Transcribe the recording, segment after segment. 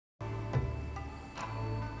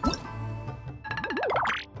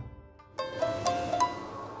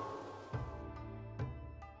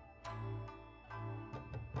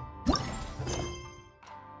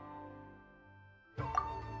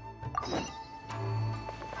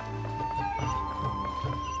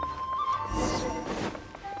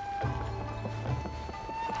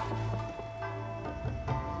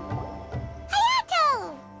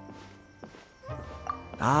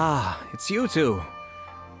Ah, it's you two.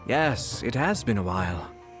 Yes, it has been a while.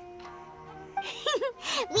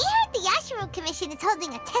 We heard the Yashiro Commission is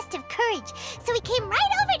holding a test of courage, so we came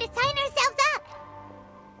right over to sign ourselves up.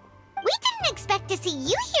 We didn't expect to see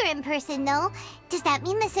you here in person, though. Does that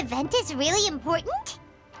mean this event is really important?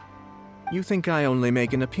 You think I only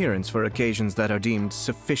make an appearance for occasions that are deemed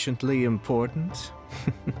sufficiently important?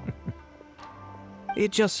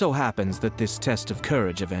 It just so happens that this test of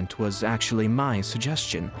courage event was actually my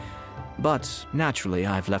suggestion. But naturally,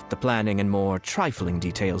 I've left the planning and more trifling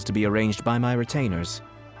details to be arranged by my retainers.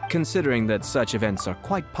 Considering that such events are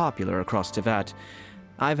quite popular across Teyvat,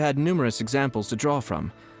 I've had numerous examples to draw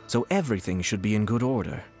from, so everything should be in good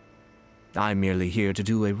order. I'm merely here to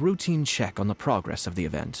do a routine check on the progress of the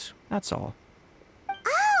event, that's all.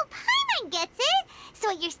 Oh, Paimon gets it! So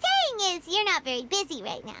what you're saying is you're not very busy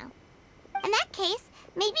right now. In that case,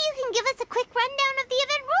 maybe you can give us a quick rundown of the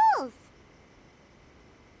event rules.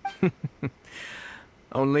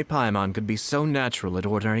 Only Paimon could be so natural at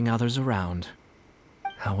ordering others around.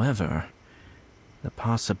 However, the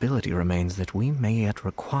possibility remains that we may yet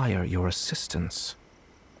require your assistance.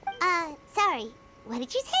 Sorry, what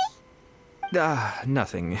did you say?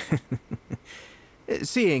 Nothing.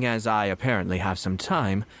 Seeing as I apparently have some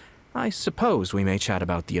time, I suppose we may chat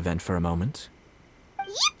about the event for a moment.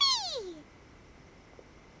 Yippee!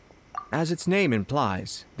 As its name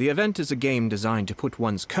implies, the event is a game designed to put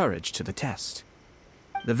one's courage to the test.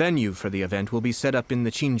 The venue for the event will be set up in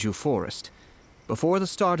the Chinju Forest. Before the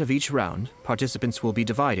start of each round, participants will be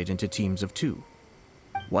divided into teams of 2.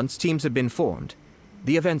 Once teams have been formed,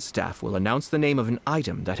 the event staff will announce the name of an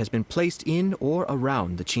item that has been placed in or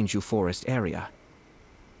around the Chinju Forest area.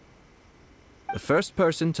 The first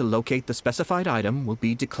person to locate the specified item will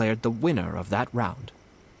be declared the winner of that round.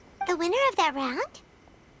 The winner of that round?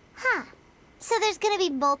 Huh. So there's gonna be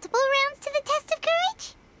multiple rounds to the test of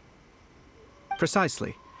courage?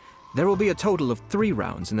 Precisely. There will be a total of 3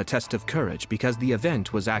 rounds in the test of courage because the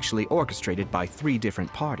event was actually orchestrated by 3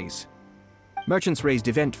 different parties. Merchants raised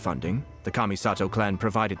event funding, the Kamisato clan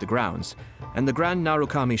provided the grounds, and the Grand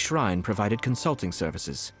Narukami Shrine provided consulting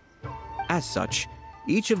services. As such,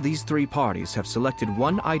 each of these 3 parties have selected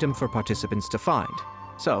one item for participants to find,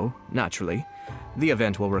 so, naturally, the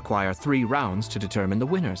event will require 3 rounds to determine the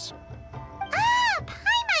winners. Ah,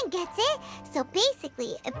 Paimon gets it! So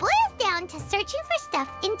basically, it boils down to searching for stuff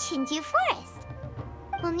in Chinju Forest.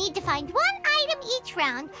 We'll need to find one item each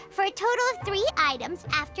round for a total of 3 items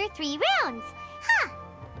after 3 rounds. Huh.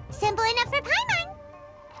 Simple enough for Paimon.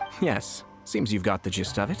 Yes, seems you've got the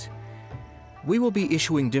gist of it. We will be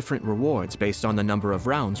issuing different rewards based on the number of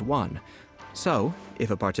rounds won. So,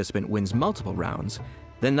 if a participant wins multiple rounds,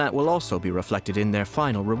 then that will also be reflected in their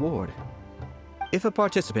final reward. If a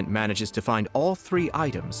participant manages to find all 3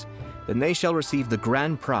 items, then they shall receive the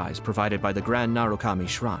grand prize provided by the Grand Narukami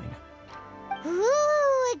Shrine.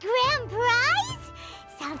 Ooh, a grand prize?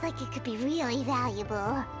 Sounds like it could be really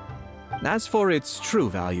valuable. As for its true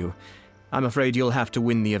value, I'm afraid you'll have to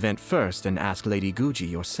win the event first and ask Lady Guji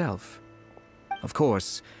yourself. Of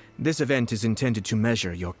course, this event is intended to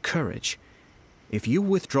measure your courage. If you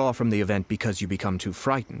withdraw from the event because you become too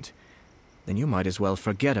frightened, then you might as well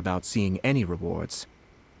forget about seeing any rewards.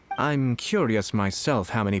 I'm curious myself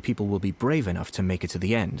how many people will be brave enough to make it to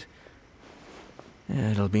the end.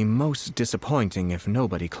 It'll be most disappointing if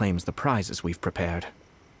nobody claims the prizes we've prepared.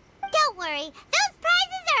 Don't worry, those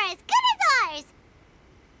prizes are as good as ours!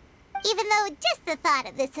 Even though just the thought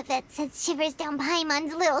of this event sends shivers down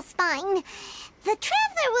Paimon's little spine, the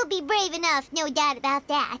Traveler will be brave enough, no doubt about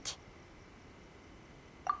that.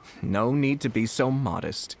 No need to be so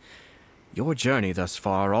modest. Your journey thus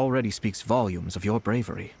far already speaks volumes of your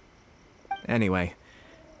bravery. Anyway,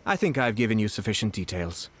 I think I've given you sufficient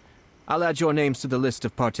details. I'll add your names to the list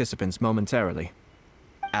of participants momentarily.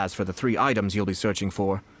 As for the 3 items you'll be searching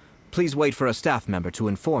for, please wait for a staff member to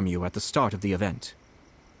inform you at the start of the event.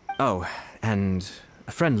 Oh, and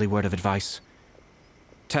a friendly word of advice.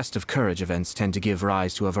 Test of courage events tend to give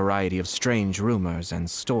rise to a variety of strange rumors and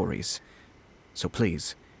stories. So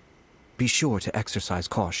please, be sure to exercise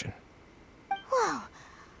caution. Whoa, what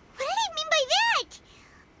did he mean by that?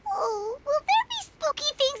 Oh, will there be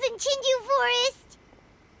spooky things in Chinju Forest?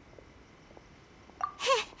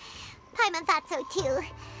 Paimon thought so too.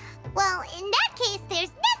 Well, in that case,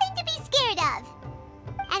 there's nothing to be scared of.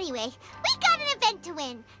 Anyway, we got an event to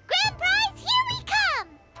win. Grand prize, here we come!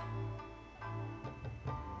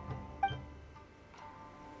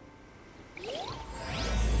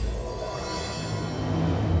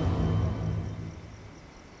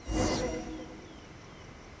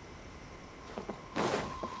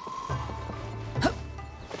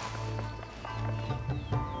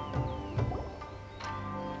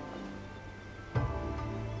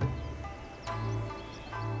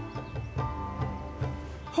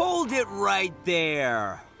 Hold it right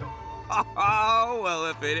there. Oh, well,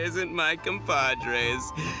 if it isn't my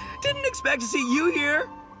compadres. Didn't expect to see you here.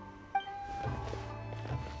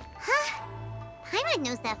 Huh? Paimon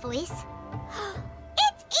knows that voice.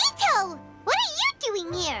 It's Ito! What are you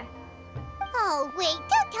doing here? Oh, wait,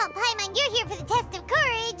 don't tell Paimon you're here for the test of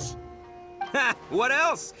courage. Ha! What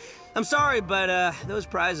else? I'm sorry, but those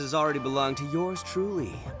prizes already belong to yours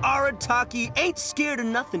truly. Arataki ain't scared of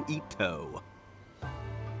nothing, Ito.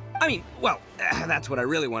 I mean, well, that's what I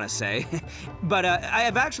really want to say. But I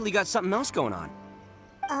have actually got something else going on.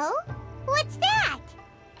 Oh? What's that?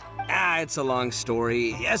 It's a long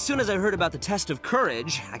story. As soon as I heard about the test of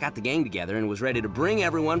courage, I got the gang together and was ready to bring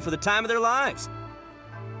everyone for the time of their lives.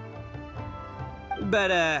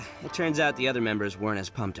 But, it turns out the other members weren't as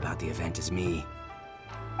pumped about the event as me.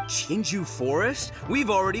 Chinju Forest?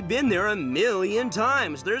 We've already been there 1,000,000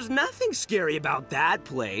 times. There's nothing scary about that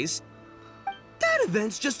place. That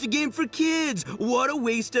event's just a game for kids. What a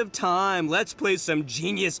waste of time. Let's play some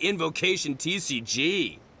genius invocation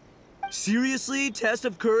TCG. Seriously? Test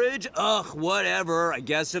of courage? Ugh, whatever. I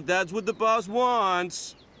guess if that's what the boss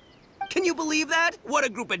wants. Can you believe that? What a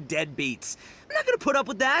group of deadbeats. I'm not gonna put up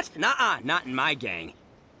with that. Nuh-uh, not in my gang.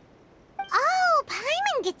 Oh,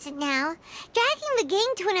 Paimon gets it now. Dragging the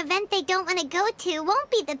gang to an event they don't want to go to won't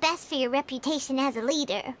be the best for your reputation as a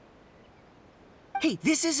leader. Hey,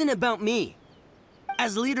 this isn't about me.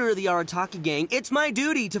 As leader of the Arataki gang, it's my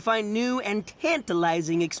duty to find new and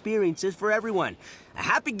tantalizing experiences for everyone. A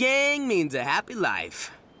happy gang means a happy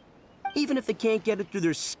life. Even if they can't get it through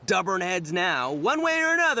their stubborn heads now, one way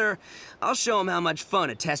or another, I'll show them how much fun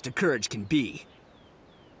a test of courage can be.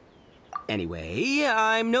 Anyway,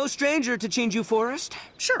 I'm no stranger to Chinju Forest.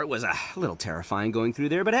 Sure, it was a little terrifying going through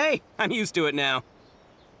there, but hey, I'm used to it now.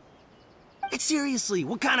 And seriously,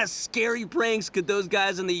 what kind of scary pranks could those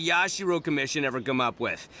guys in the Yashiro Commission ever come up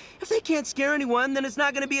with? If they can't scare anyone, then it's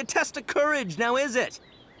not going to be a test of courage, now is it?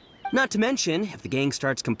 Not to mention, if the gang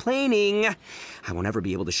starts complaining, I won't ever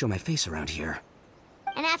be able to show my face around here.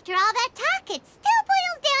 And after all that talk, it still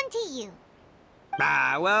boils down to you.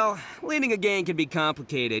 Well, leading a gang can be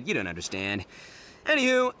complicated, you don't understand.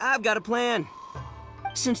 Anywho, I've got a plan.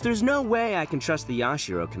 Since there's no way I can trust the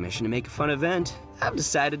Yashiro Commission to make a fun event, I've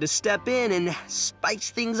decided to step in and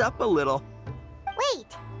spice things up a little. Wait,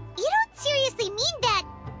 you don't seriously mean that?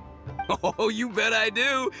 Oh, you bet I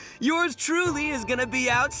do. Yours truly is gonna be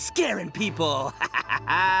out scaring people.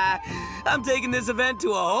 I'm taking this event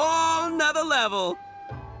to a whole nother level.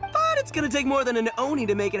 But it's gonna take more than an Oni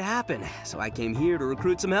to make it happen, so I came here to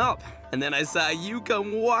recruit some help. And then I saw you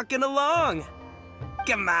come walking along.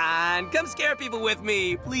 Come on, come scare people with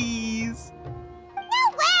me, please.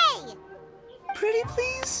 No way! Pretty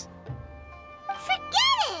please?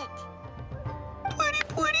 Forget it!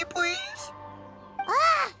 Pretty please?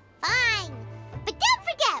 Ah, fine. But don't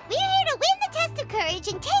forget, we're here to win the test of courage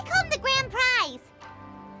and take home the grand prize.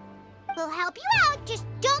 We'll help you out, just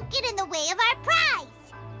don't get in the way of our prize.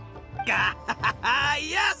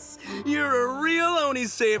 Yes! You're a real Oni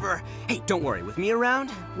saver. Hey, don't worry, with me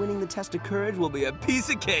around, winning the test of courage will be a piece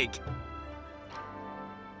of cake.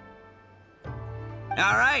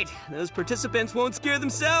 All right, those participants won't scare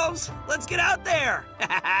themselves. Let's get out there.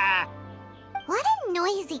 What a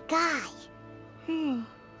noisy guy.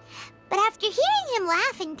 But after hearing him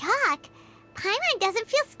laugh and talk, Paimon doesn't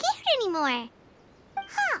feel scared anymore.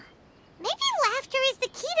 Huh. Maybe laughter is the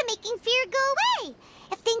key to making fear go away.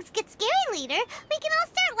 If things get scary later, we can all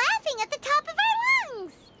start laughing at the top of our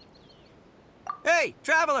lungs. Hey,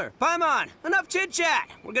 Traveler, Paimon, enough chit-chat.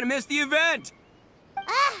 We're gonna miss the event.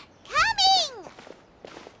 Coming!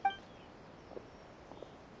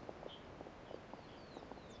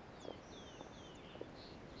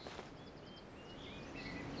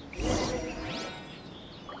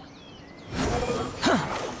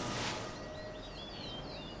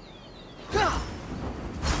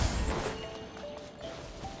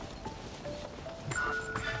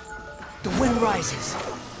 The wind rises.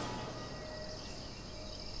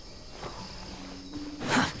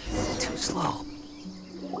 Too slow.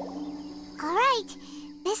 All right,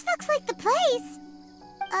 this looks like the place.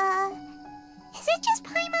 Is it just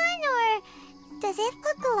Paimon, or does it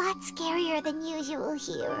look a lot scarier than usual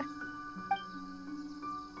here?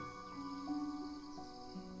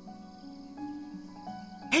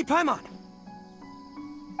 Hey, Paimon!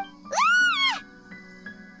 Ah!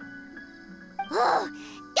 Oh,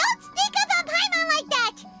 don't sneak up on Paimon like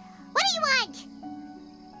that! What do you want?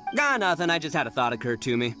 Nothing. I just had a thought occur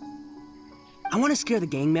to me. I want to scare the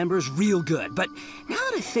gang members real good, but now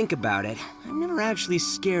that I think about it, I've never actually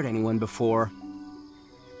scared anyone before.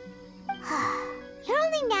 You're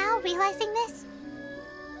only now realizing this?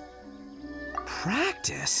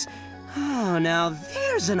 practice. Oh, now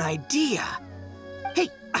there's an idea. Hey,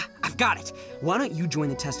 I've got it. Why don't you join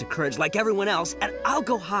the test of courage like everyone else, and I'll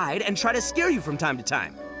go hide and try to scare you from time to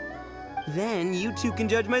time. Then you two can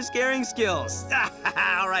judge my scaring skills.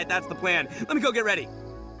 All right, that's the plan. Let me go get ready.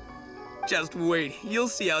 Just wait. You'll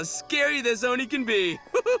see how scary this Oni can be.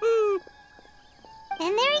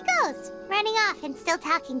 And there he goes, running off and still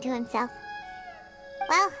talking to himself.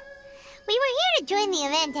 Well, we were here to join the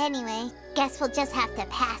event anyway. Guess we'll just have to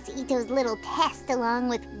pass Ito's little test along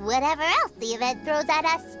with whatever else the event throws at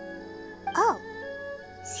us. Oh,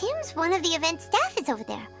 seems one of the event staff is over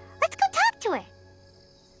there. Let's go talk to her.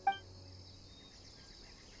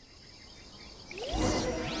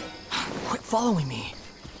 Quit following me.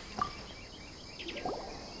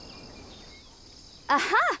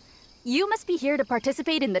 Aha! You must be here to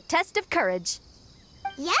participate in the test of courage.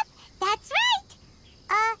 Yep, that's right.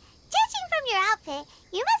 Judging from your outfit,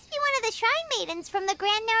 you must be one of the Shrine Maidens from the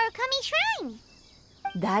Grand Narukami Shrine.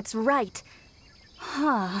 That's right.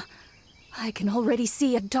 Huh. I can already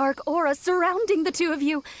see a dark aura surrounding the two of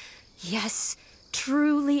you. Yes,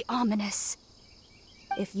 truly ominous.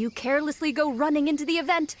 If you carelessly go running into the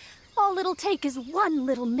event, all it'll take is one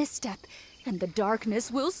little misstep, and the darkness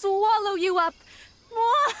will swallow you up.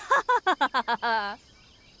 Whoa,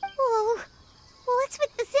 what's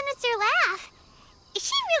with the sinister laugh? Is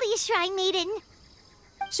she really a Shrine Maiden?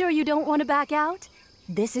 Sure you don't want to back out?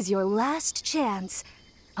 This is your last chance.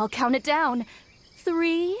 I'll count it down.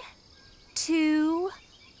 3, 2,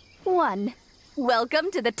 1. Welcome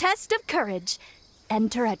to the test of courage.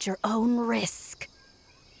 Enter at your own risk.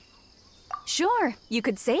 Sure, you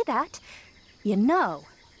could say that. You know,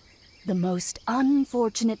 the most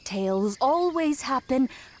unfortunate tales always happen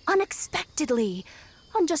unexpectedly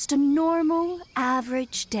on just a normal,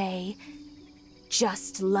 average day.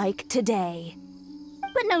 Just like today.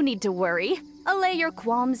 But no need to worry. Allay your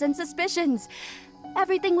qualms and suspicions.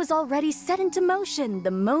 Everything was already set into motion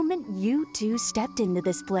the moment you two stepped into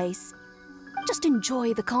this place. Just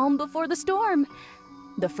enjoy the calm before the storm.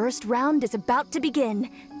 The first round is about to begin.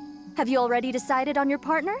 Have you already decided on your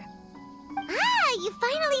partner? Ah, you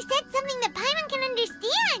finally said something that Paimon can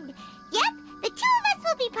understand. Yep, the two of us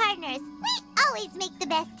will be partners. We always make the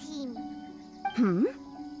best team.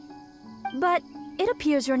 But it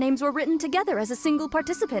appears your names were written together as a single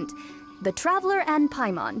participant, the Traveler and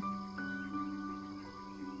Paimon.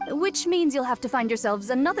 Which means you'll have to find yourselves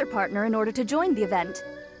another partner in order to join the event.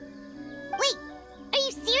 Wait, are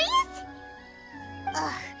you serious?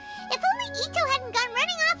 Ugh, if only Ito hadn't gone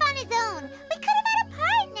running off on his own, we could have had a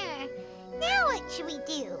partner. Now what should we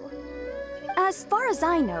do? As far as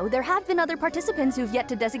I know, there have been other participants who've yet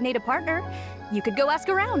to designate a partner. You could go ask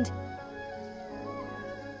around.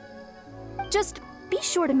 Just be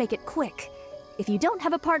sure to make it quick. If you don't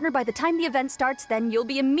have a partner by the time the event starts, then you'll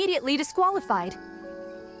be immediately disqualified.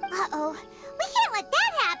 Uh-oh, we can't let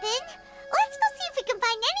that happen. Let's go see if we can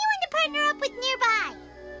find anyone to partner up with nearby.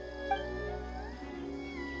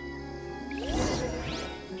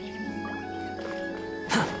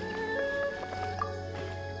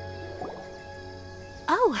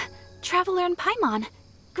 Oh, Traveler and Paimon.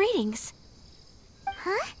 Greetings.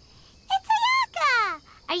 Huh? It's Ayaka!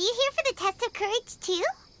 Are you here for the test of courage, too?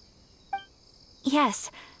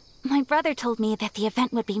 Yes, my brother told me that the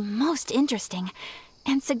event would be most interesting,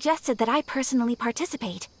 and suggested that I personally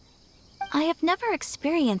participate. I have never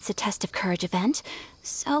experienced a test of courage event,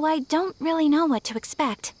 so I don't really know what to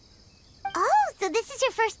expect. Oh, so this is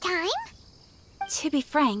your first time? To be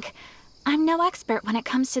frank, I'm no expert when it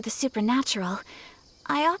comes to the supernatural.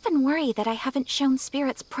 I often worry that I haven't shown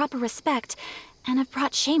spirits proper respect, and have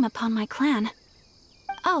brought shame upon my clan.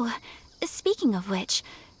 Oh, speaking of which,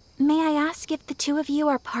 may I ask if the two of you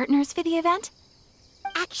are partners for the event?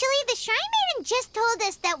 Actually, the Shrine Maiden just told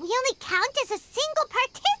us that we only count as a single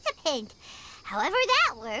participant. However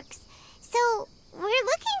that works. So, we're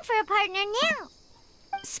looking for a partner now.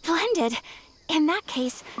 Splendid. In that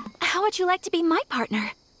case, how would you like to be my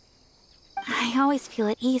partner? I always feel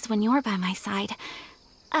at ease when you're by my side.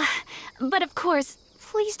 But of course,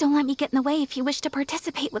 please don't let me get in the way if you wish to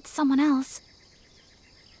participate with someone else.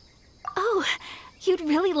 Oh, you'd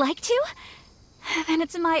really like to? Then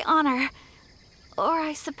it's my honor. Or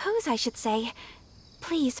I suppose I should say,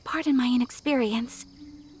 please pardon my inexperience.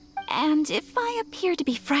 And if I appear to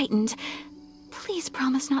be frightened, please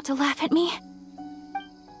promise not to laugh at me.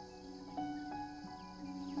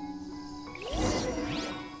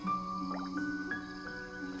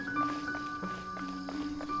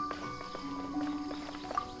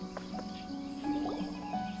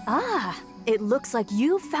 Ah, it looks like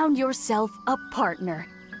you found yourself a partner.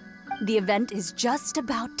 The event is just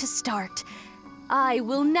about to start. I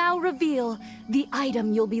will now reveal the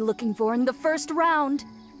item you'll be looking for in the first round.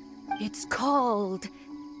 It's called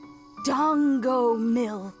Dango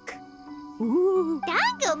Milk. Ooh.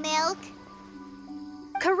 Dango milk?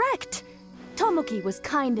 Correct! Tomoki was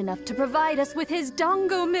kind enough to provide us with his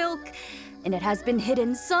Dango Milk, and it has been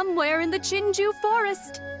hidden somewhere in the Chinju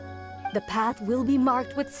forest. The path will be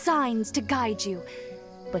marked with signs to guide you,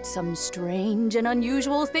 but some strange and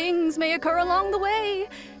unusual things may occur along the way.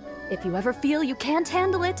 If you ever feel you can't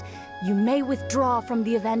handle it, you may withdraw from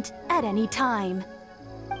the event at any time.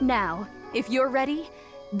 Now, if you're ready,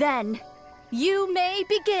 then you may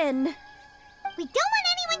begin. We don't want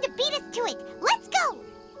anyone to beat us to it. Let's go!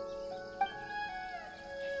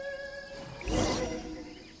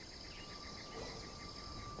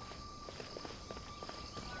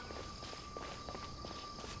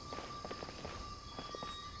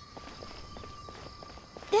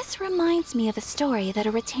 This reminds me of a story that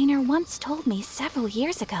a retainer once told me several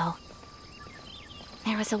years ago.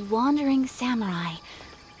 There was a wandering samurai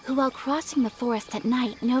who, while crossing the forest at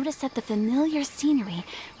night, noticed that the familiar scenery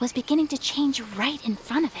was beginning to change right in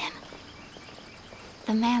front of him.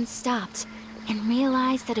 The man stopped and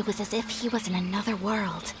realized that it was as if he was in another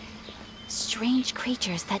world. Strange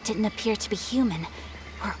creatures that didn't appear to be human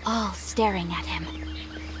were all staring at him.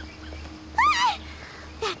 Ah!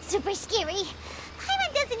 That's super scary.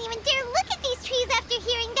 Paimon doesn't even dare look at these trees after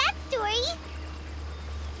hearing that story.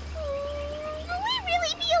 Will we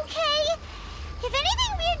really be okay? If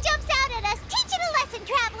anything weird jumps out at us, teach it a lesson,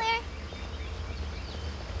 Traveler!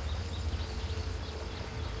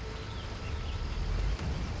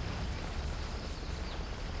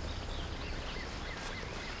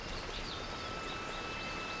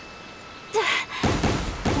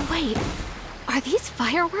 Wait, are these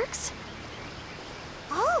fireworks?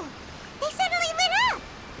 Oh, they suddenly lit up!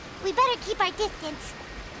 We better keep our distance.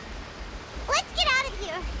 Let's get out of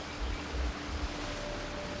here.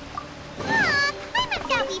 Ah, Paimon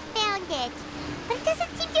thought we found it, but it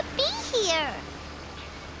doesn't seem to be here.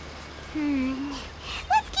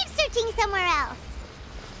 Let's keep searching somewhere else.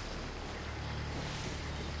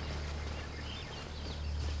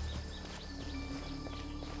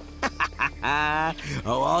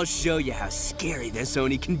 Oh, I'll show you how scary this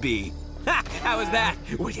Oni can be. Ha! How was that?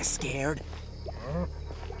 Were you scared?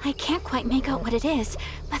 I can't quite make out what it is,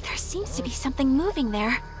 but there seems to be something moving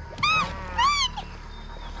there. Run!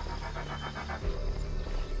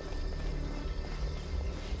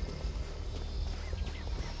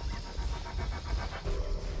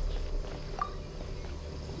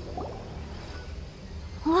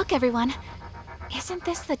 Look, everyone. Isn't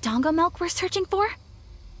this the Dango milk we're searching for?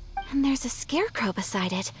 And there's a scarecrow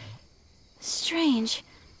beside it. Strange.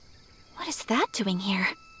 What is that doing here?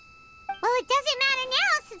 Well, it doesn't matter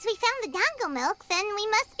now since we found the Dango milk, then we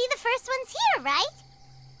must be the first ones here, right?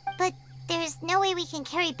 But there's no way we can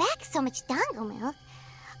carry back so much Dango milk.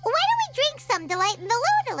 Why don't we drink some to lighten the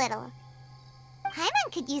load a little?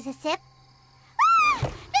 Paimon could use a sip. Ah!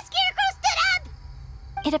 The scarecrow stood up!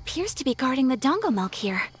 It appears to be guarding the Dango milk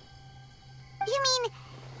here. You mean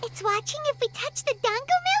it's watching if we touch the Dango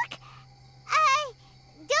milk?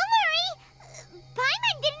 Don't worry.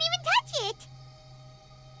 Paimon didn't even touch it.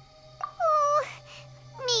 Oh,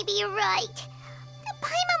 maybe you're right.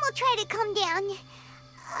 Paimon will try to calm down.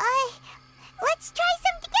 Let's try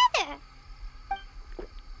some together.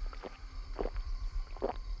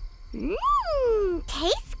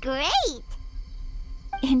 Tastes great.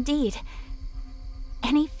 Indeed.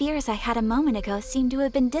 Any fears I had a moment ago seem to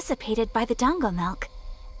have been dissipated by the Dango milk.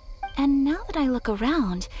 And now that I look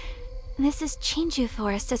around, this is Chinju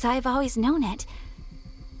Forest as I've always known it.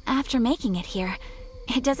 After making it here,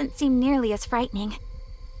 it doesn't seem nearly as frightening.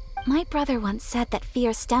 My brother once said that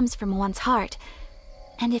fear stems from one's heart,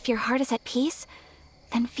 and if your heart is at peace,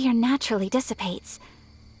 then fear naturally dissipates.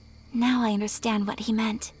 Now I understand what he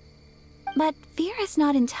meant. But fear is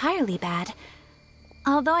not entirely bad.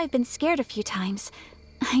 Although I've been scared a few times,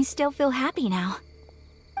 I still feel happy now.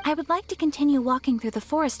 I would like to continue walking through the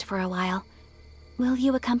forest for a while. Will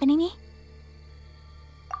you accompany me?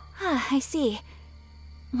 Ah, I see.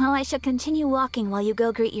 Well, I shall continue walking while you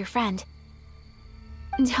go greet your friend.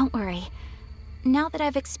 Don't worry. Now that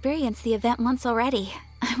I've experienced the event once already,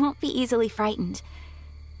 I won't be easily frightened.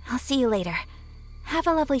 I'll see you later. Have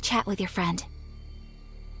a lovely chat with your friend.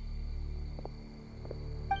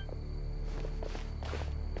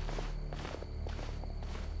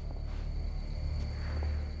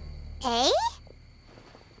 Eh?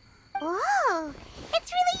 Whoa,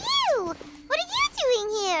 it's really you! What are you doing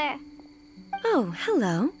here? Oh,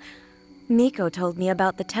 hello. Miko told me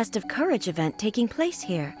about the Test of Courage event taking place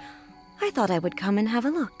here. I thought I would come and have a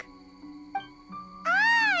look.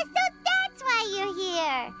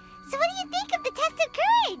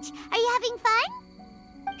 having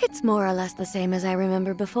fun? It's more or less the same as I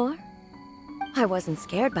remember before. I wasn't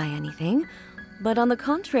scared by anything, but on the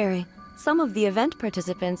contrary, some of the event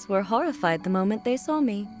participants were horrified the moment they saw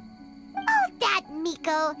me. Oh, that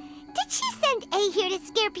Miko! Did she send A here to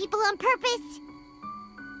scare people on purpose?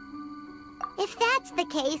 If that's the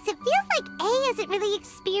case, it feels like A isn't really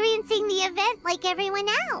experiencing the event like everyone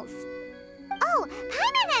else. Oh,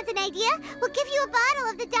 Paimon has an idea. We'll give you a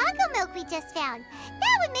bottle of the doggo milk we just found.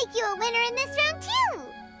 That would make you a winner in this round, too.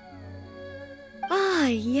 Ah,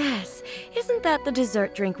 yes. Isn't that the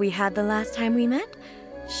dessert drink we had the last time we met?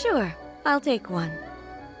 Sure, I'll take one.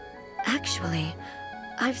 Actually,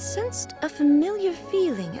 I've sensed a familiar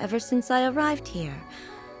feeling ever since I arrived here.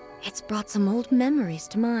 It's brought some old memories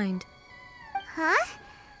to mind. Huh?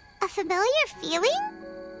 A familiar feeling?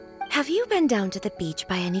 Have you been down to the beach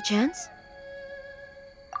by any chance?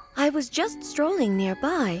 I was just strolling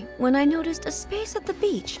nearby when I noticed a space at the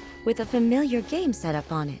beach with a familiar game set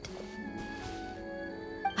up on it.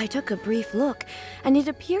 I took a brief look, and it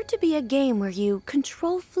appeared to be a game where you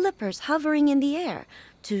control flippers hovering in the air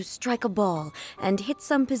to strike a ball and hit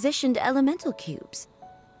some positioned elemental cubes.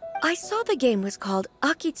 I saw the game was called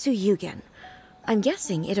Akitsu Yugen. I'm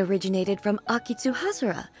guessing it originated from Akitsu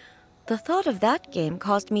Hazura. The thought of that game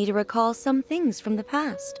caused me to recall some things from the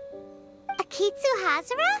past. Akitsu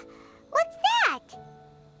Hazura? What's that?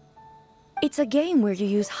 It's a game where you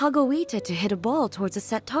use Hagoita to hit a ball towards a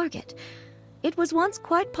set target. It was once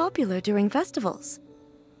quite popular during festivals.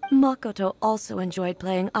 Makoto also enjoyed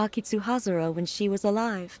playing Akitsu Hazura when she was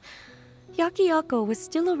alive. Yakiako was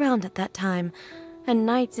still around at that time, and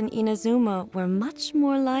nights in Inazuma were much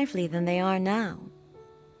more lively than they are now.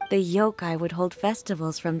 The yokai would hold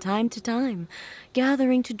festivals from time to time,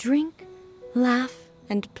 gathering to drink, laugh,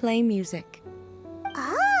 and play music.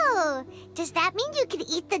 Oh, does that mean you could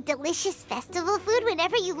eat the delicious festival food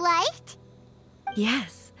whenever you liked?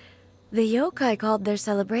 Yes. The yokai called their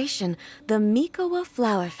celebration the Mikowa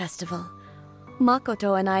Flower Festival.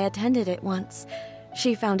 Makoto and I attended it once.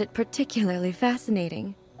 She found it particularly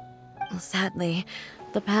fascinating. Sadly,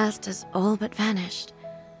 the past has all but vanished.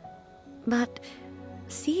 But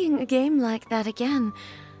seeing a game like that again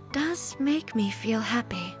does make me feel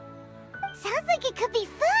happy. Sounds like it could be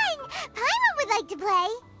fun! Paimon would like to play!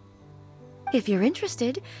 If you're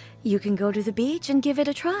interested, you can go to the beach and give it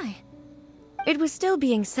a try. It was still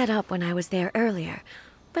being set up when I was there earlier,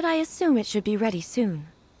 but I assume it should be ready soon.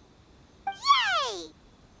 Yay!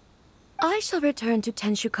 I shall return to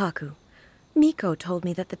Tenshukaku. Miko told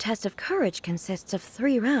me that the test of courage consists of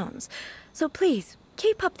 3 rounds, so please,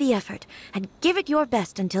 keep up the effort and give it your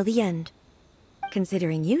best until the end.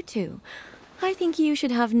 Considering you two, I think you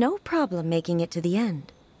should have no problem making it to the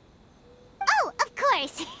end. Oh, of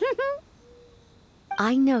course!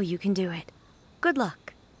 I know you can do it. Good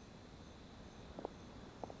luck.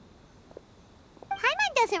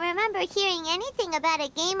 Paimon doesn't remember hearing anything about a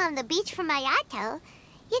game on the beach from Ayato.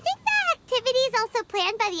 You think that activity is also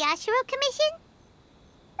planned by the Ashiro Commission?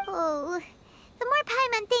 Oh, the more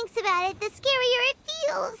Paimon thinks about it, the scarier it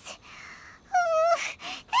feels. Oh,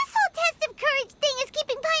 this whole test of courage thing is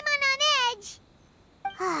keeping Paimon on edge.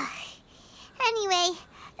 Anyway,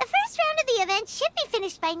 the first round of the event should be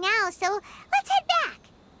finished by now, so let's head back.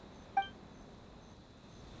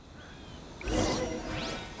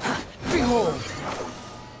 Behold!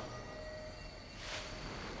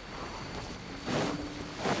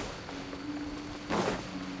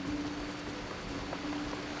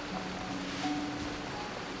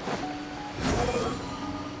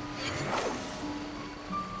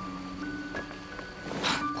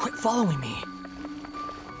 Quit following me.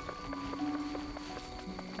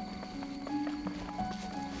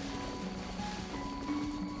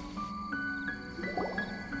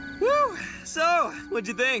 Woo! So, what'd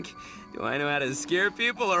you think? Do I know how to scare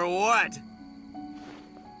people or what?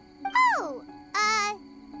 Oh,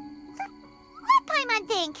 what Paimon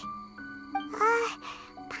think?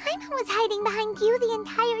 Paimon was hiding behind you the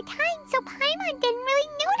entire time, so Paimon didn't really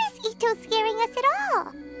notice Ito scaring us at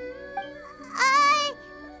all.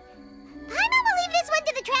 Paimon will leave this one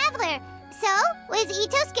to the Traveler. So, was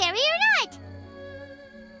Ito scary or not?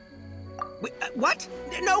 Wait, what?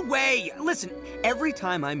 No way! Listen, every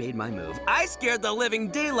time I made my move, I scared the living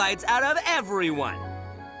daylights out of everyone.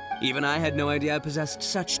 Even I had no idea I possessed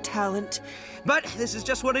such talent. But this is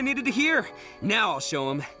just what I needed to hear. Now I'll show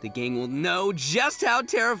them. The gang will know just how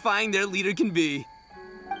terrifying their leader can be.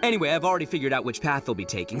 Anyway, I've already figured out which path they'll be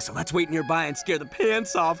taking, so let's wait nearby and scare the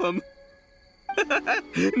pants off them.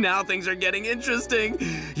 Now things are getting interesting.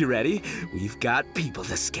 You ready? We've got people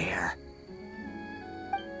to scare.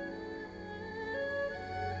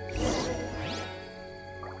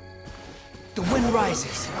 sun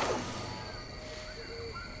rises.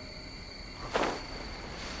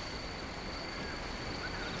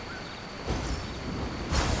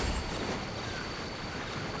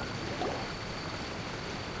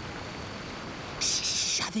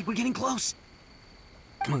 Shh, I think we're getting close.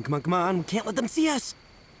 Come on, come on, come on. We can't let them see us.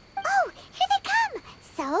 Oh, here they come!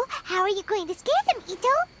 So, how are you going to scare them, Ito?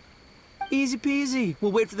 Easy peasy.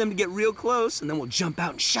 We'll wait for them to get real close, and then we'll jump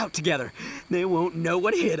out and shout together. They won't know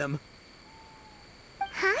what hit them.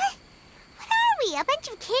 Huh? What are we, a bunch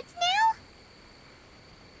of kids now?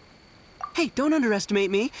 Hey, don't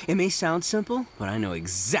underestimate me. It may sound simple, but I know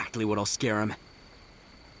exactly what'll scare them.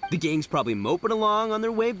 The gang's probably moping along on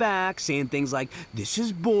their way back, saying things like, "This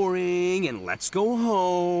is boring," and "Let's go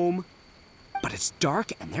home." But it's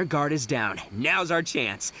dark and their guard is down. Now's our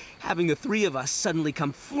chance. Having the three of us suddenly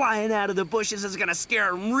come flying out of the bushes is gonna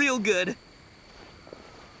scare them real good.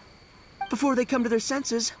 Before they come to their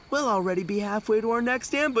senses, we'll already be halfway to our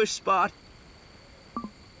next ambush spot.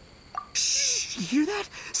 Shh, you hear that?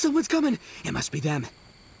 Someone's coming. It must be them.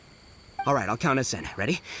 All right, I'll count us in.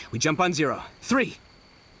 Ready? We jump on 0. 3,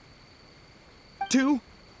 2, 1.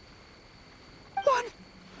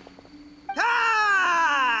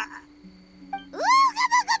 Ah! Ooga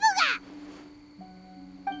booga booga!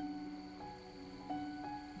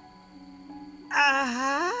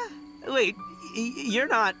 Uh-huh. Wait, you're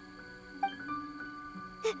not...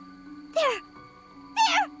 They're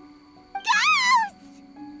ghosts!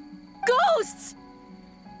 Ghosts!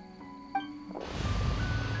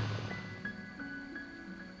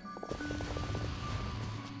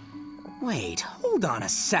 Wait, hold on a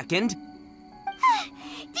second. Did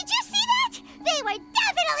you see that? They were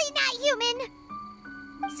definitely not human!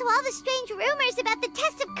 So all the strange rumors about the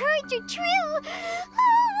test of courage are true.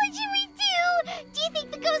 Oh, what should we do? Do you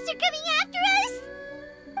think the ghosts are coming after us?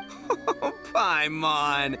 Oh,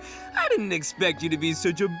 Paimon. I didn't expect you to be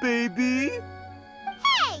such a baby.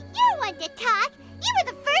 Hey, you're one to talk. You were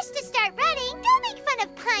the first to start running. Don't make fun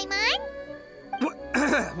of Paimon.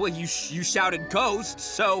 Well, you shouted ghosts,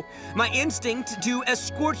 so my instinct to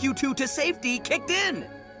escort you two to safety kicked in.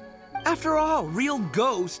 After all, real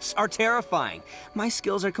ghosts are terrifying. My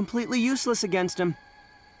skills are completely useless against them.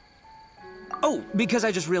 Oh, because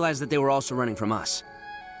I just realized that they were also running from us.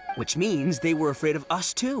 Which means they were afraid of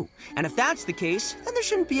us too. And if that's the case, then there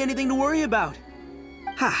shouldn't be anything to worry about.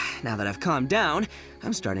 Now that I've calmed down,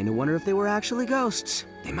 I'm starting to wonder if they were actually ghosts.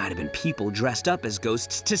 They might have been people dressed up as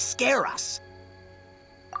ghosts to scare us.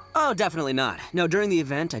 Oh, definitely not. No, during the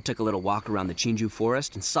event, I took a little walk around the Chinju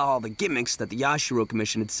forest and saw all the gimmicks that the Yashiro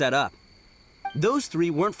Commission had set up. Those three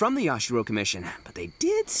weren't from the Yashiro Commission, but they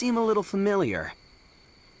did seem a little familiar.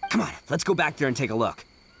 Come on, let's go back there and take a look.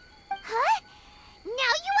 Huh? Now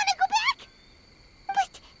you want to go back?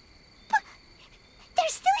 But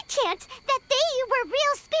there's still a chance that they were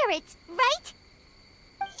real spirits, right?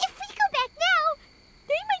 If we go back now,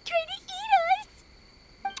 they might try to eat us.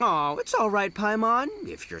 Oh, it's all right, Paimon.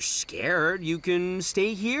 If you're scared, you can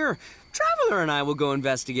stay here. Traveler and I will go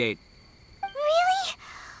investigate. Really?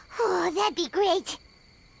 Oh, that'd be great.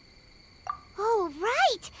 Oh,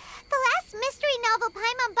 right. The last mystery novel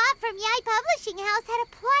Paimon bought from Yai Publishing House had a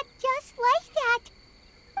plot just like that.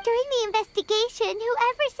 During the investigation,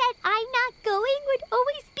 whoever said I'm not going would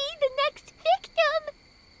always be the next victim.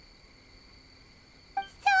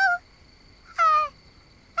 So,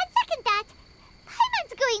 on second thought,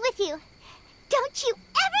 Paimon's going with you. Don't you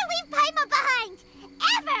ever leave Paimon behind!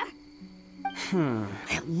 Ever!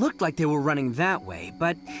 It looked like they were running that way,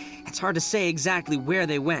 but it's hard to say exactly where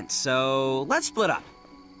they went, so let's split up.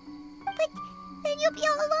 But then you'll be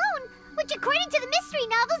all alone, which according to the mystery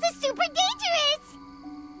novels is super dangerous!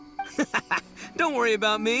 Don't worry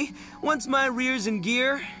about me. Once my rear's in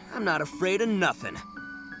gear, I'm not afraid of nothing.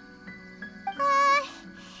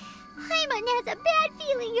 Paimon has a bad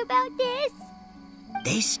feeling about this.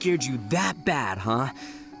 They scared you that bad, huh?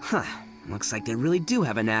 Looks like they really do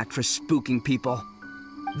have a knack for spooking people.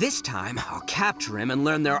 This time, I'll capture him and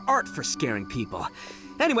learn their art for scaring people.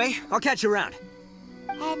 Anyway, I'll catch you around.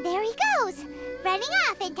 And there he goes, running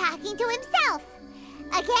off and talking to himself.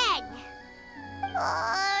 Again.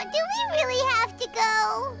 Do we really have to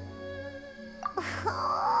go?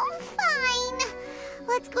 Oh, fine.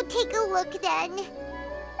 Let's go take a look then.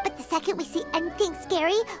 But the second we see anything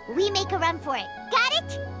scary, we make a run for it. Got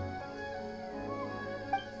it?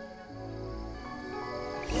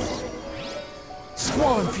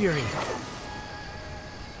 Squall and Fury.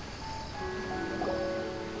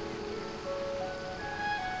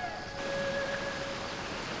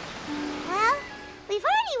 Well, we've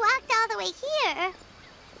already walked all the way here.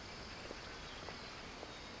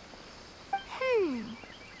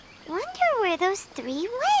 Wonder where those those three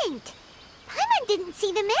went? Paimon didn't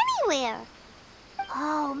see them anywhere.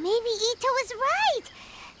 Oh, maybe Ito was right.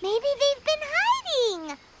 Maybe they've been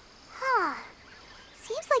hiding. Huh.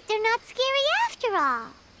 Seems like they're not scary after all.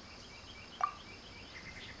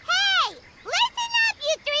 Hey! Listen up,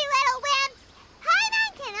 you three little wimps!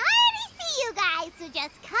 Paimon can already see you guys, so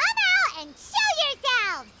just come out and show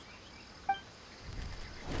yourselves!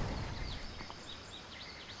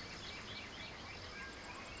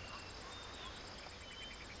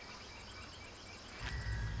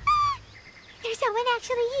 There's someone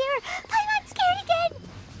actually here! Paimon's scared again!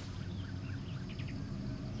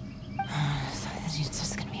 It's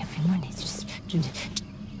just gonna be a few more days. Just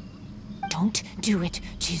don't do it,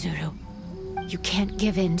 Chizuru. You can't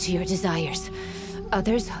give in to your desires.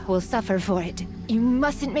 Others will suffer for it. You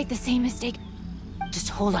mustn't make the same mistake. Just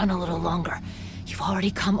hold on a little longer. You've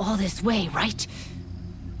already come all this way, right?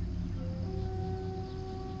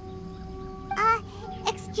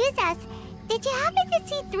 Excuse us. Did you happen to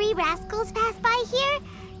see three rascals pass by here?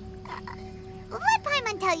 Let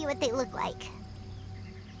Paimon tell you what they look like.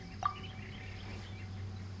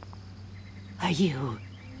 Are you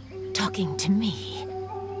talking to me?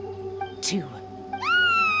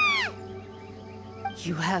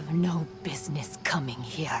 You have no business coming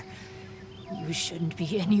here. You shouldn't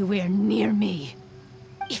be anywhere near me.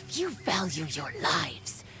 If you value your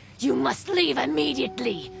lives, you must leave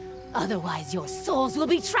immediately. Otherwise, your souls will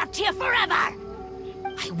be trapped here forever.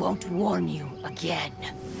 I won't warn you again.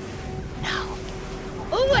 Now,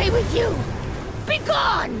 away with you! Be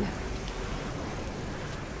gone!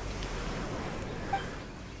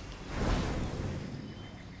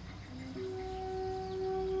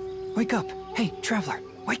 Wake up! Hey, traveler,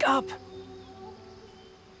 wake up!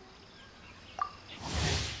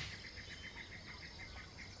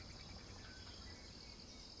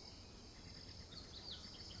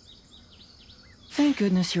 Thank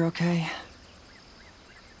goodness you're okay.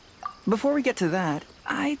 Before we get to that,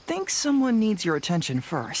 I think someone needs your attention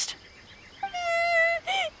first.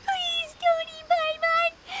 Please don't eat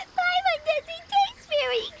Paimon! Paimon doesn't taste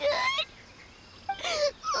very good!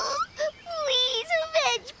 Please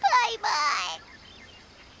avenge Paimon!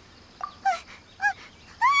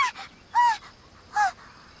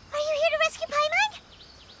 Are you here to rescue Paimon?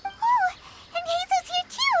 Oh, and Hazel's here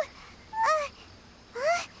too!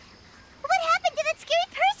 What happened to that scary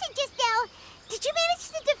person just now? Did you manage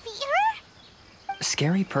to defeat her?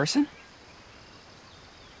 Scary person?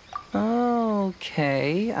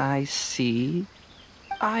 Okay, I see.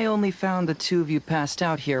 I only found the two of you passed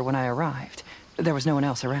out here when I arrived. There was no one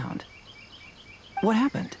else around. What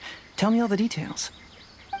happened? Tell me all the details.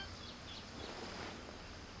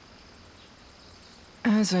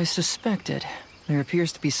 As I suspected, there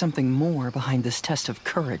appears to be something more behind this test of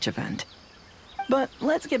courage event. But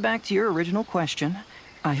let's get back to your original question.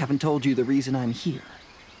 I haven't told you the reason I'm here.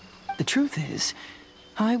 The truth is,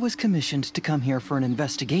 I was commissioned to come here for an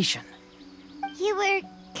investigation. You were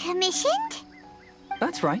commissioned?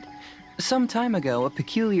 That's right. Some time ago, a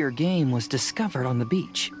peculiar game was discovered on the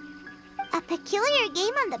beach. A peculiar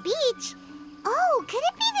game on the beach? Oh, could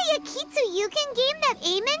it be the Akitsu Yugen game that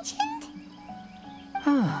A mentioned?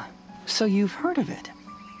 Ah, so you've heard of it.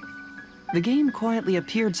 The game quietly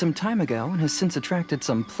appeared some time ago and has since attracted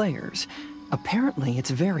some players. Apparently, it's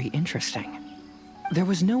very interesting. There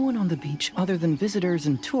was no one on the beach other than visitors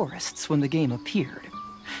and tourists when the game appeared.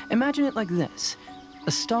 Imagine it like this.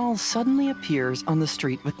 A stall suddenly appears on the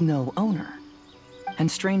street with no owner. And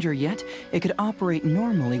stranger yet, it could operate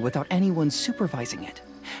normally without anyone supervising it.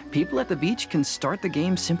 People at the beach can start the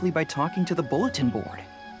game simply by talking to the bulletin board.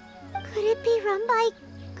 Could it be run by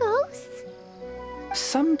ghosts?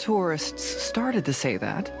 Some tourists started to say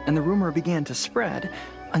that, and the rumor began to spread,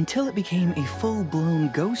 until it became a full-blown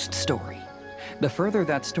ghost story. The further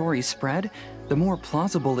that story spread, the more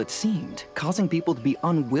plausible it seemed, causing people to be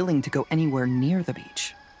unwilling to go anywhere near the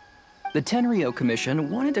beach. The Tenryo Commission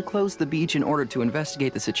wanted to close the beach in order to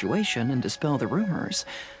investigate the situation and dispel the rumors,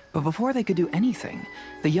 but before they could do anything,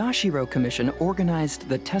 the Yashiro Commission organized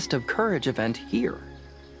the Test of Courage event here.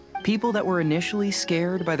 People that were initially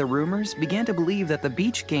scared by the rumors began to believe that the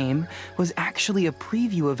beach game was actually a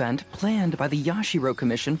preview event planned by the Yashiro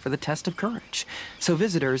Commission for the Test of Courage, so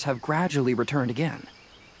visitors have gradually returned again.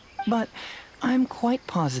 But I'm quite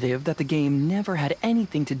positive that the game never had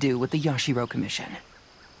anything to do with the Yashiro Commission.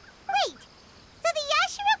 Wait, so the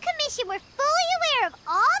Yashiro Commission were fully aware of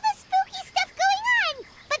all the spooky stuff going on,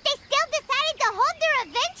 but they still decided to hold their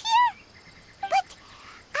event here? But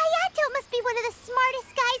Ayato must be one of the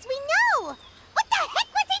smartest guys we know! What the heck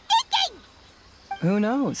was he thinking? Who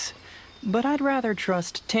knows? But I'd rather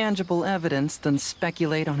trust tangible evidence than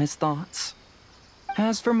speculate on his thoughts.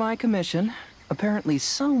 As for my commission, apparently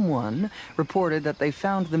someone reported that they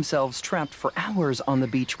found themselves trapped for hours on the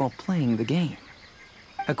beach while playing the game.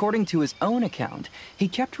 According to his own account, he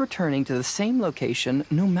kept returning to the same location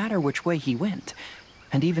no matter which way he went,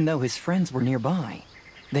 and even though his friends were nearby,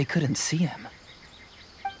 they couldn't see him.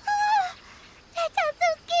 That sounds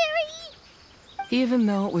so scary! Even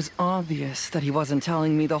though it was obvious that he wasn't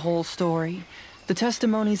telling me the whole story, the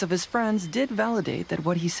testimonies of his friends did validate that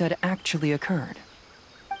what he said actually occurred.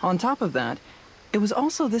 On top of that, it was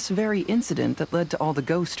also this very incident that led to all the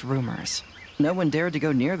ghost rumors. No one dared to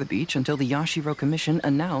go near the beach until the Yashiro Commission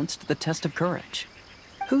announced the test of courage.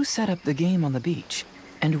 Who set up the game on the beach?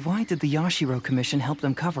 And why did the Yashiro Commission help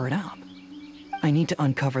them cover it up? I need to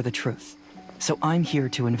uncover the truth, so I'm here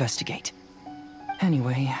to investigate.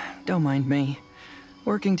 Anyway, don't mind me.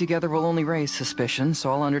 Working together will only raise suspicion,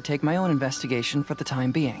 so I'll undertake my own investigation for the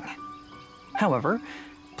time being. However,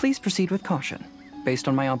 please proceed with caution. Based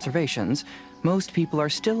on my observations, most people are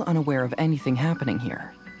still unaware of anything happening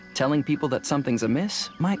here. Telling people that something's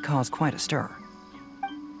amiss might cause quite a stir.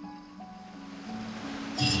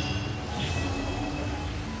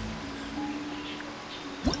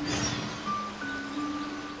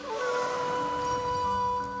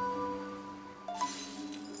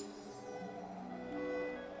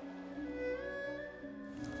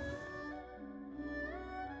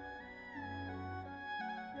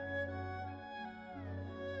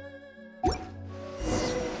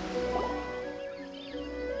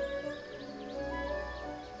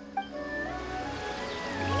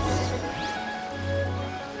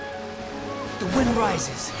 The wind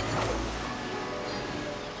rises.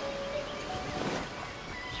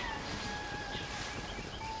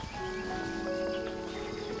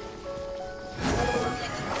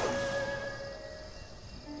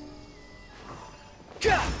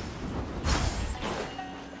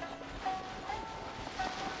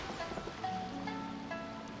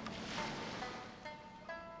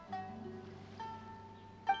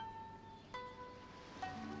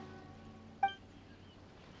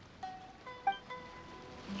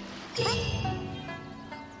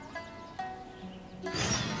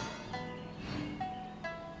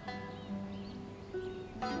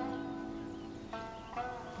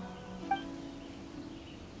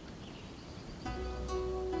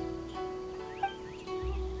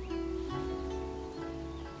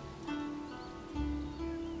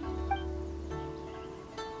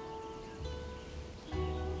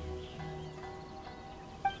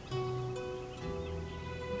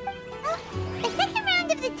 The second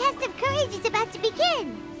round of the test of courage is about to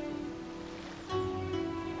begin.